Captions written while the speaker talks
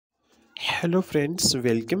Hello friends,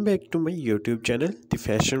 welcome back to my YouTube channel, The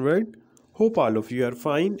Fashion World. Hope all of you are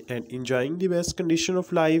fine and enjoying the best condition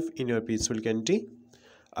of life in your peaceful country.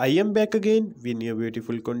 I am back again with new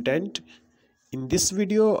beautiful content. In this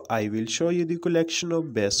video, I will show you the collection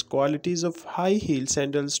of best qualities of high heel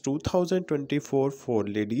sandals 2024 for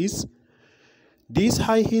ladies. These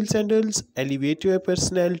high heel sandals elevate your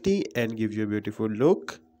personality and give you a beautiful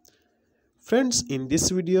look. Friends, in this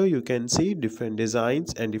video you can see different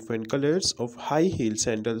designs and different colors of high heel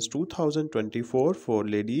sandals 2024 for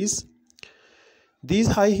ladies. These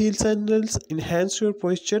high heel sandals enhance your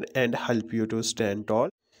posture and help you to stand tall.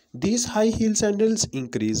 These high heel sandals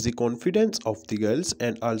increase the confidence of the girls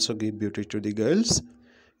and also give beauty to the girls.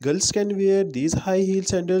 Girls can wear these high heel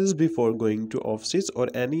sandals before going to office or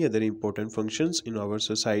any other important functions in our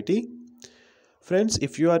society. Friends,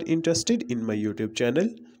 if you are interested in my YouTube channel,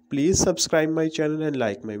 please subscribe my channel and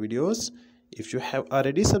like my videos. If you have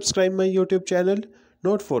already subscribed my YouTube channel,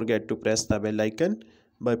 don't forget to press the bell icon.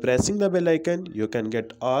 By pressing the bell icon, you can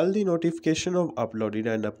get all the notification of uploaded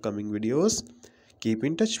and upcoming videos. Keep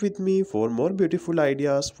in touch with me for more beautiful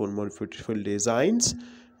ideas, for more beautiful designs.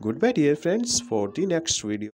 Goodbye dear friends, for the next video.